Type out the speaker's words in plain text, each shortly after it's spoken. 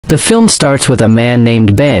The film starts with a man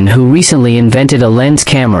named Ben who recently invented a lens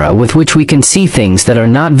camera with which we can see things that are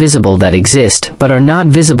not visible that exist, but are not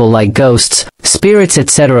visible like ghosts, spirits,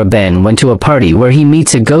 etc. Ben went to a party where he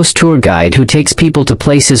meets a ghost tour guide who takes people to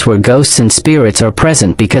places where ghosts and spirits are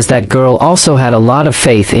present because that girl also had a lot of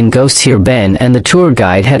faith in ghosts here. Ben and the tour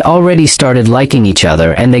guide had already started liking each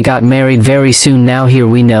other and they got married very soon. Now here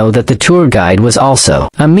we know that the tour guide was also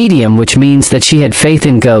a medium, which means that she had faith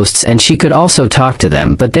in ghosts and she could also talk to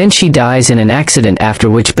them, but then she dies in an accident, after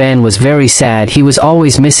which Ben was very sad. He was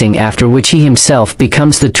always missing, after which he himself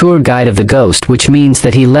becomes the tour guide of the ghost, which means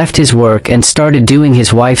that he left his work and started doing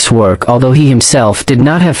his wife's work, although he himself did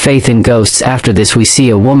not have faith in ghosts. After this we see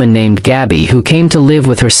a woman named Gabby who came to live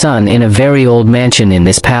with her son in a very old mansion in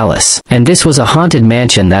this palace. And this was a haunted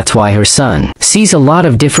mansion, that's why her son sees a lot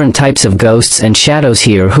of different types of ghosts and shadows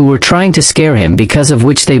here who were trying to scare him, because of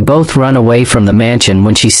which they both run away from the mansion.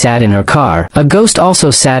 When she sat in her car, a ghost also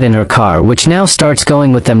sat in her car, which now starts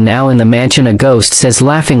going with them. Now in the mansion a ghost says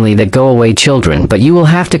laughingly that go away children, but you will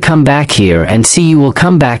have to come back here and see, you will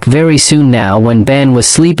come back very soon. Now when Ben was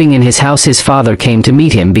sleeping in his house, his father came to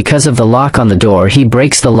meet him because of the lock on the door. He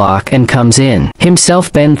breaks the lock and comes in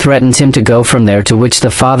himself. Ben threatens him to go from there, to which the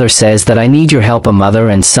father says that I need your help. A mother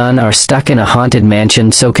and son are stuck in a haunted mansion,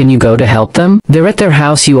 so can you go to help them? They're at their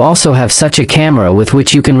house. You also have such a camera with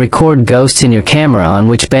which you can record ghosts in your camera, on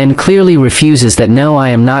which Ben clearly refuses that no, I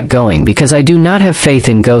am not going because I do not have faith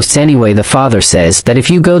in ghosts anyway. The father says that if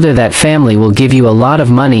you go there that family will give you a lot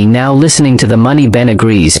of money. Now listening to the money, Ben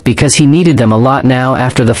agrees because he needed them a lot. Now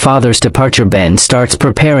after the father's departure, Ben starts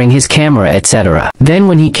preparing his camera, etc. Then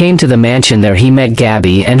when he came to the mansion there he met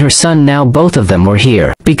Gabby and her son. Now both of them were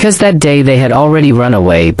here because that day they had already run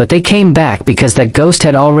away, but they came back because that ghost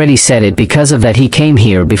had already said it. Because of that he came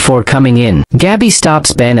here before coming in. Gabby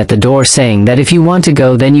stops Ben at the door saying that if you want to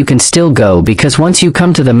go then you can still go, because once you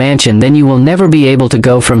come to the mansion then you will never be able to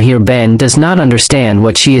go from here. Ben does not understand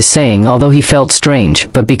what she is saying, although he felt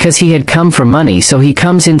strange, but because he had come for money so he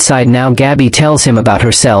comes inside. Now Gabby tells him about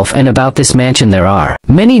herself and about this mansion. There are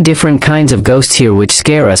many different kinds of ghosts here which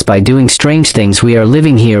scare us by doing strange things. We are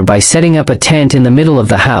living here by setting up a tent in the middle of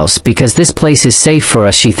the house because this place is safe for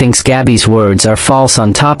us. She thinks Gabby's words are false.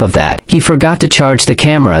 On top of that, he forgot to charge the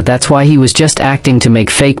camera, that's why he was just acting to make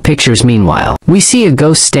fake pictures. Meanwhile, we see a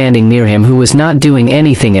ghost standing near him who was not doing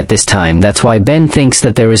anything at this time. That's why Ben thinks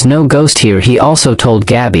that there is no ghost here. He also told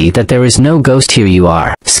Gabby that there is no ghost here. You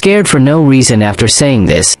are scared for no reason. After saying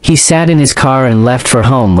this, he sat in his car and left for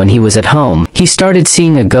home. When he was at home, he started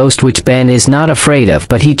seeing a ghost which Ben is not afraid of,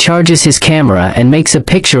 but he charges his camera and makes a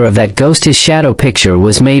picture of that ghost. His shadow picture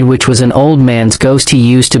was made, which was an old man's ghost. He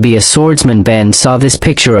used to be a swordsman. Ben saw this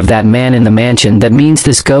picture of that man in the mansion. That means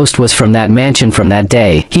this ghost was from that mansion. From that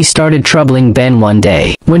day, he started troubling Ben. One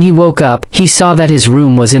day, when he woke up, he saw that his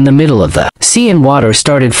room was in the middle of the sea and water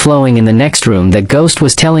started flowing in the next room. That ghost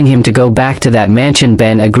was telling him to go back to that mansion.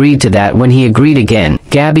 Ben agreed to that. When he agreed again,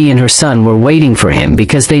 Gabby and her son were waiting for him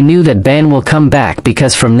because they knew that Ben will come back,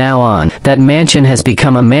 because from now on, that mansion has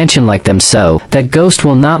become a mansion like them, so that ghost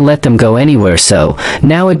will not let them go anywhere. So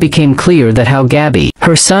now it became clear that how Gabby,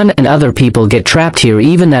 her son and other people get trapped here.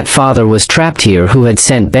 Even that father was trapped here who had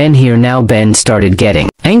sent Ben here. Now Ben started getting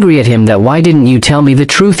angry at him that why didn't you tell me the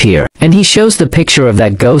truth here? And he shows the picture of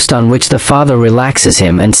that ghost, on which the father relaxes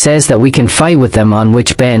him and says that we can fight with them, on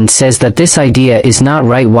which Ben says that this idea is not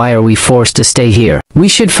right. Why are we forced to stay here? We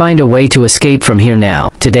should find a way to escape from here now.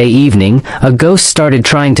 Today evening, a ghost started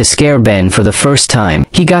trying to scare Ben for the first time.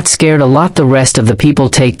 He got scared a lot. The rest of the people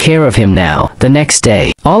take care of him now. The next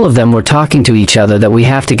day, all of them were talking to each other that we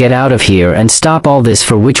have to get out of here and stop all this,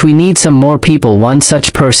 for which we need some more people. One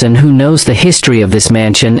such person who knows the history of this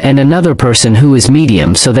mansion and another person who is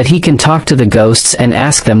medium, so that he can talk to the ghosts and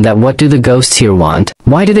ask them that what do the ghosts here want?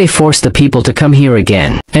 Why do they force the people to come here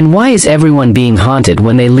again? And why is everyone being haunted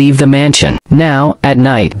when they leave the mansion? Now, at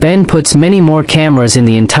night, Ben puts many more cameras in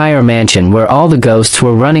the entire mansion where all the ghosts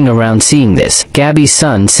were running around. Seeing this, Gabby's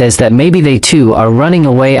son says that maybe they too are running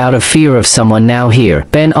away out of fear of someone. Now here,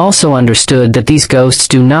 Ben also understood that these ghosts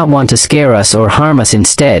do not want to scare us or harm us.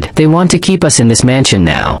 Instead, they want to keep us in this mansion.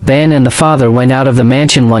 Now, Ben and the father went out of the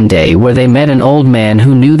mansion one day where they met an old man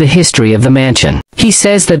who knew the history of the mansion. He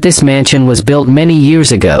says that this mansion was built many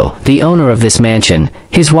years ago. The owner of this mansion,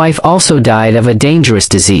 his wife also died of a dangerous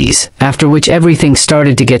disease, after which everything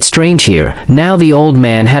started to get strange here. Now the old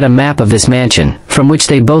man had a map of this mansion, from which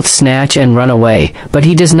they both snatch and run away, but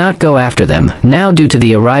he does not go after them. Now due to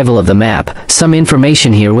the arrival of the map, some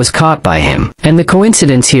information here was caught by him. And the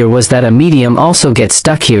coincidence here was that a medium also gets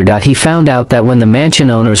stuck here. He found out that when the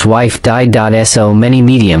mansion owner's wife died, so many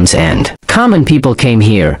mediums and common people came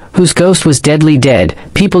here, whose ghost was deadly dead dead,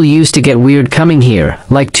 people used to get weird coming here,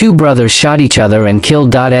 like two brothers shot each other and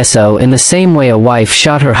killed. So in the same way a wife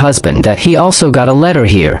shot her husband, that he also got a letter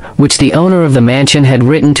here, which the owner of the mansion had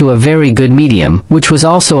written to a very good medium, which was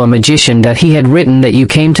also a magician, that he had written that you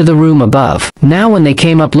came to the room above. Now when they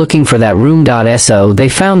came up looking for that room. So they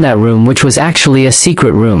found that room, which was actually a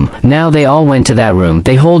secret room. Now they all went to that room.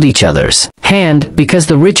 They hold each other's hand, because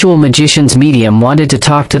the ritual magician's medium wanted to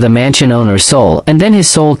talk to the mansion owner's soul, and then his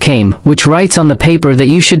soul came, which writes on the paper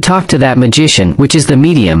that you should talk to that magician, which is the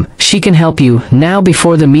medium. She can help you. Now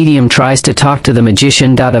before the medium tries to talk to the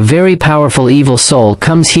magician. A very powerful evil soul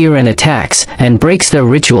comes here and attacks, and breaks their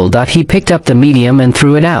ritual. He picked up the medium and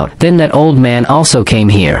threw it out. Then that old man also came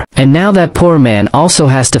here, and now that poor man also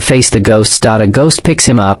has to face the ghosts. A ghost picks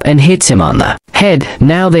him up and hits him on the head.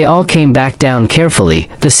 Now they all came back down carefully.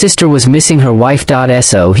 The sister was missing her wife.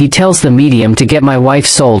 So he tells the medium to get my wife's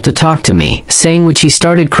soul to talk to me, saying which he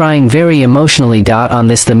started crying very emotionally. On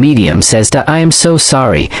this the medium says, I am so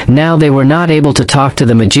sorry. Now they were not able to talk to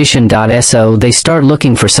the magician. So they start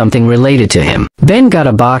looking for something related to him. Ben got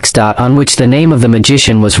a box. On which the name of the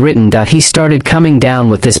magician was written. He started coming down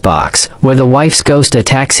with this box, where the wife's ghost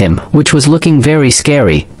attacks him, which was looking very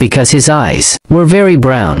scary, because his eyes were very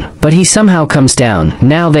brown, but he somehow comes down.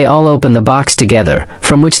 Now they all open the box together,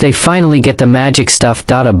 from which they finally get the magic stuff.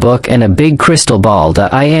 A book and a big crystal ball.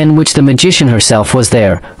 In which the magician herself was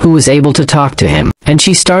there, who was able to talk to him. And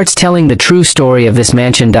she starts telling the true story of this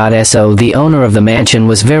mansion. So the owner of the mansion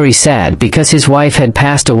was very sad because his wife had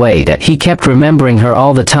passed away. He kept remembering her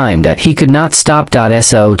all the time. He could not stop.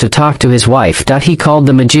 So to talk to his wife. He called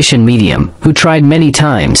the magician medium, who tried many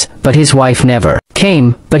times, but his wife never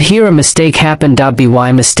came. But here a mistake happened.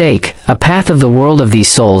 By mistake, a path of the world of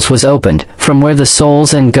these souls was opened, from where the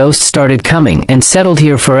souls and ghosts started coming and settled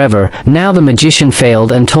here forever. Now the magician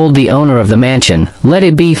failed and told the owner of the mansion, let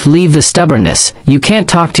it be, leave the stubbornness, you can't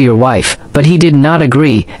talk to your wife. But he did not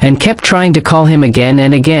agree, and kept trying to call him again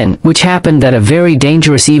and again, which happened that a very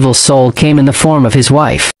dangerous evil soul came in the form of his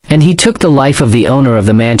wife, and he took the life of the owner of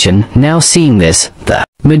the mansion. Now seeing this, the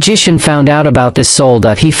magician found out about this soul.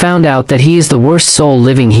 He found out that he is the worst soul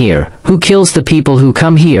living here, who kills the people who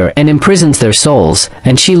come here and imprisons their souls,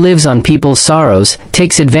 and she lives on people's sorrows,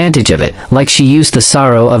 takes advantage of it, like she used the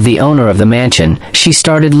sorrow of the owner of the mansion. She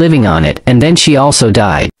started living on it, and then she also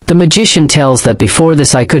died. The magician tells that before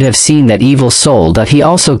this I could have seen that evil soul. He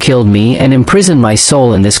also killed me and imprisoned my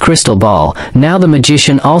soul in this crystal ball. Now the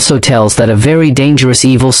magician also tells that a very dangerous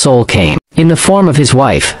evil soul came in the form of his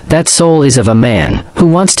wife. That soul is of a man who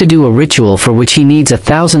wants to do a ritual for which he needs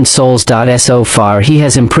 1,000 souls. So far he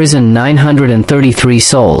has imprisoned 933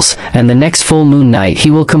 souls, and the next full moon night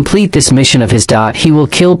he will complete this mission of his. He will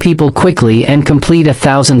kill people quickly and complete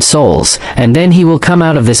 1,000 souls, and then he will come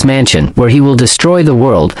out of this mansion, where he will destroy the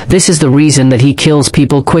world. This is the reason that he kills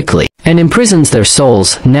people quickly and imprisons their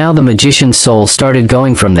souls. Now the magician's soul started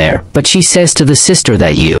going from there, but she says to the sister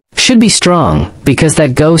that you should be strong, because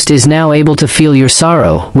that ghost is now able to feel your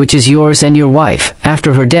sorrow, which is yours and your wife,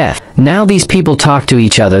 after her death. Now these people talk to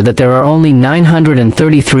each other that there are only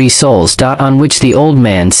 933 souls. On which the old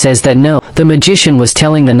man says that no, the magician was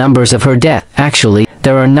telling the numbers of her death. Actually,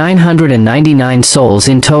 there are 999 souls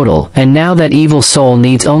in total, and now that evil soul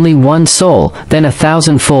needs only one soul, then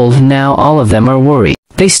 1,000 full. Now all of them are worried.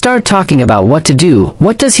 They start talking about what to do,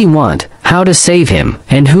 what does he want, how to save him,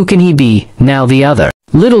 and who can he be. Now the other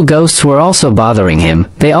little ghosts were also bothering him.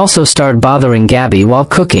 They also start bothering Gabby while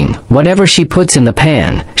cooking. Whatever she puts in the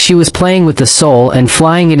pan, she was playing with the soul and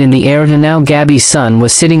flying it in the air. And now Gabby's son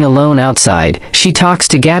was sitting alone outside. She talks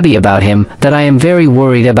to Gabby about him, that I am very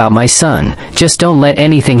worried about my son. Just don't let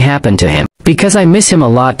anything happen to him, because I miss him a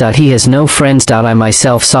lot. He has no friends. I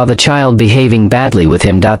myself saw the child behaving badly with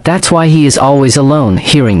him. That's why he is always alone.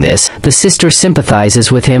 Hearing this, the sister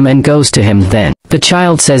sympathizes with him and goes to him. Then the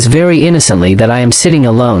child says very innocently that I am sitting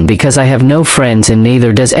alone because I have no friends and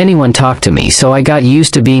neither does anyone talk to me, so I got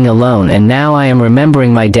used to being alone, and now I am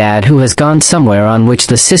remembering my dad who has gone somewhere. On which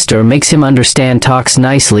the sister makes him understand, talks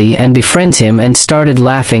nicely and befriends him, and started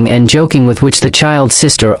laughing and joking, with which the child's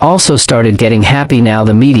sister also started getting happy. Now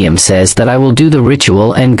the medium says that I will do the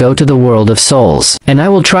ritual and go to the world of souls, and I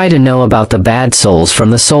will try to know about the bad souls from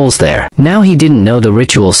the souls there. Now he didn't know the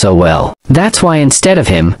ritual so well. That's why instead of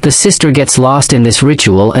him, the sister gets lost in this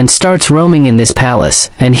ritual and starts roaming in this palace,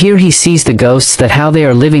 and here he sees the ghosts, that how they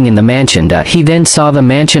are living in the mansion. He then saw the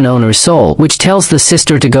mansion owner's soul, which tells the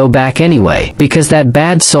sister to go back anyway, because that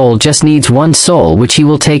bad soul just needs one soul, which he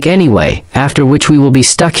will take anyway, after which we will be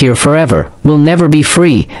stuck here forever. will never be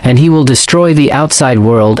free, and he will destroy the outside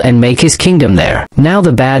world and make his kingdom there. Now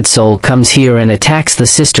the bad soul comes here and attacks the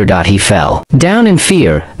sister. He fell down in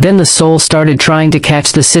fear. Then the soul started trying to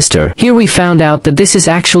catch the sister. Here we found out that this is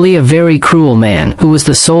actually a very cruel man, who was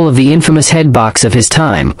the soul of the infamous headbox of his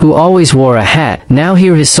time, who always wore a hat. Now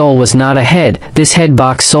here his soul was not a head. This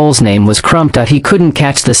headbox soul's name was Crump. He couldn't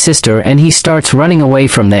catch the sister and he starts running away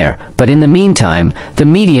from there. But in the meantime, the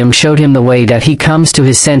medium showed him the way that he comes to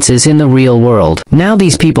his senses in the real world. Now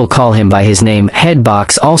these people call him by his name.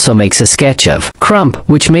 Headbox also makes a sketch of Crump,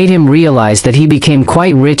 which made him realize that he became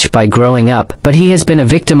quite rich by growing up, but he has been a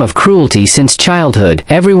victim of cruelty since childhood.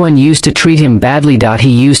 Everyone used to treat him badly. He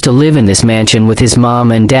used to live in this mansion with his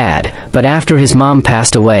mom and dad, but after his mom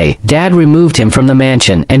passed away, dad removed him from the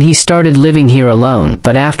mansion and he started living here alone.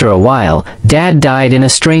 But after a while, dad died in a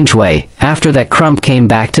strange way. After that, Crump came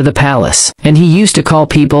back to the palace, and he used to call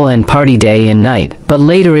people and party day and night, but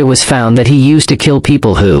later it was found that he used to kill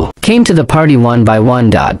people who came to the party one by one.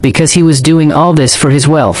 Because he was doing all this for his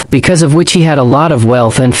wealth, because of which he had a lot of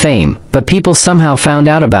wealth and fame, but people somehow found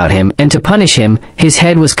out about him, and to punish him, his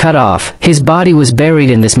head was cut off. His body was buried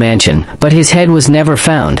in this mansion, but his head was never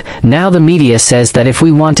found. Now the media says that if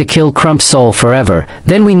we want to kill Crump's soul forever,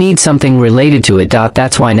 then we need something related to it.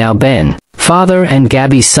 That's why now Ben, father and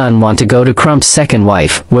Gabby's son want to go to Crump's second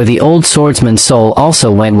wife, where the old swordsman's soul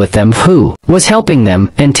also went with them, who was helping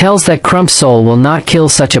them, and tells that Crump's soul will not kill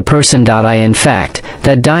such a person. In fact,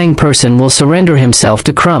 that dying person will surrender himself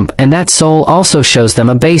to Crump, and that soul also shows them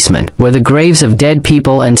a basement, where the graves of dead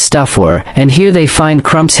people and stuff were, and here they find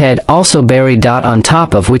Crump's head also buried. On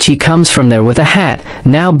top of which he comes from there with a hat.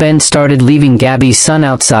 Now Ben started leaving Gabby's son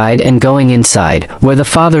outside and going inside, where the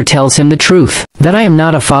father tells him the truth, that I am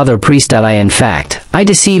not a father priest. In fact, I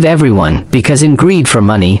deceive everyone, because in greed for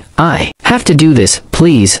money, I have to do this.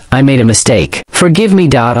 Please, I made a mistake. Forgive me.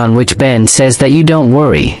 On which Ben says that you don't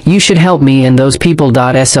worry, you should help me and those people.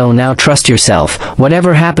 So now trust yourself.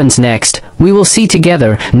 Whatever happens next, we will see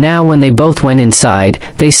together. Now when they both went inside,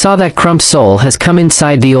 they saw that Crump's soul has come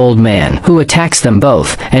inside the old man, who attacks them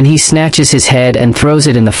both, and he snatches his head and throws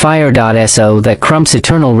it in the fire. So that Crump's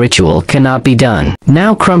eternal ritual cannot be done.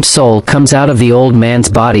 Now Crump's soul comes out of the old man's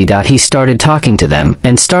body. He started talking to them,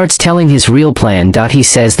 and starts telling his real plan. He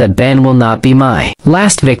says that Ben will not be my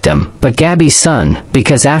last victim, but Gabby's son,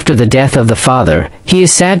 because after the death of the father, he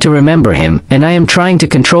is sad to remember him, and I am trying to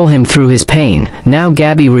control him through his pain. Now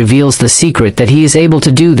Gabby reveals the secret that he is able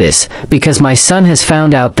to do this, because my son has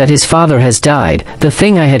found out that his father has died, the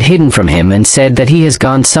thing I had hidden from him, and said that he has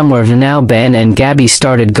gone somewhere. Now Ben and Gabby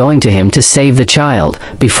started going to him to save the child,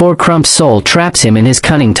 before Crump's soul traps him in his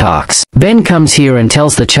cunning talks. Ben comes here and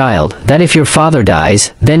tells the child that if your father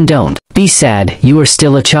dies, then don't be sad, you are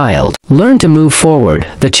still a child. Learn to move forward.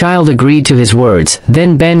 The child agreed to his words.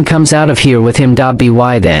 Then Ben comes out of here with him.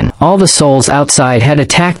 By then, all the souls outside had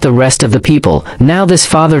attacked the rest of the people. Now this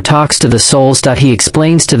father talks to the souls. He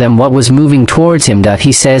explains to them what was moving towards him.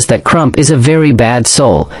 He says that Crump is a very bad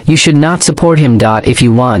soul. You should not support him. If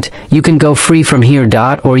you want, you can go free from here.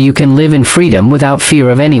 Or you can live in freedom without fear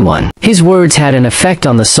of anyone. His words had an effect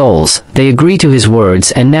on the souls. They agree to his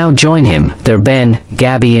words and now join him. They're Ben,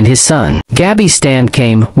 Gabby and his son. Gabby's stand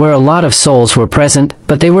came, where a lot of souls were present,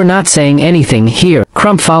 but they were not saying anything. Here,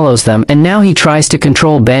 Crump follows them, and now he tries to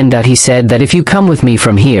control Ben. He said that if you come with me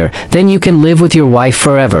from here, then you can live with your wife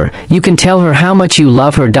forever. You can tell her how much you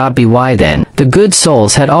love her. By then, the good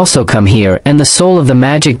souls had also come here, and the soul of the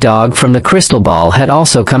magic dog from the crystal ball had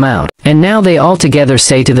also come out. And now they all together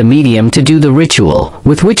say to the medium to do the ritual,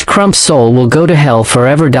 with which Crump's soul will go to hell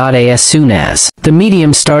forever. As soon as the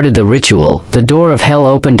medium started the ritual, the door of hell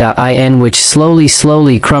opened. In which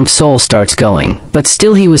slowly Crump's soul starts going. But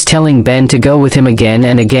still he was telling Ben to go with him again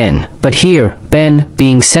and again. But here, Ben,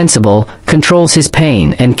 being sensible, controls his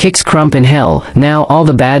pain and kicks Crump in hell. Now all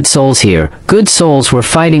the bad souls here, good souls, were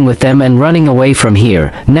fighting with them and running away from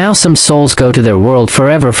here. Now some souls go to their world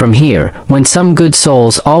forever from here, when some good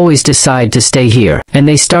souls always decide to stay here, and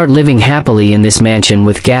they start living happily in this mansion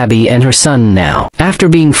with Gabby and her son. Now, after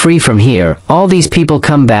being free from here, all these people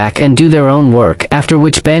come back and do their own work, after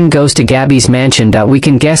which Ben goes to Gabby's mansion. We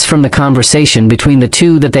can guess from the conversation between the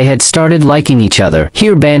two that they had started liking each other.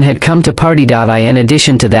 Here Ben had come to party. In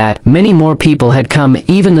addition to that, many more people had come,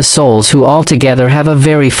 even the souls, who all together have a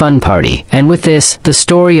very fun party. And with this, the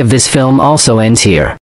story of this film also ends here.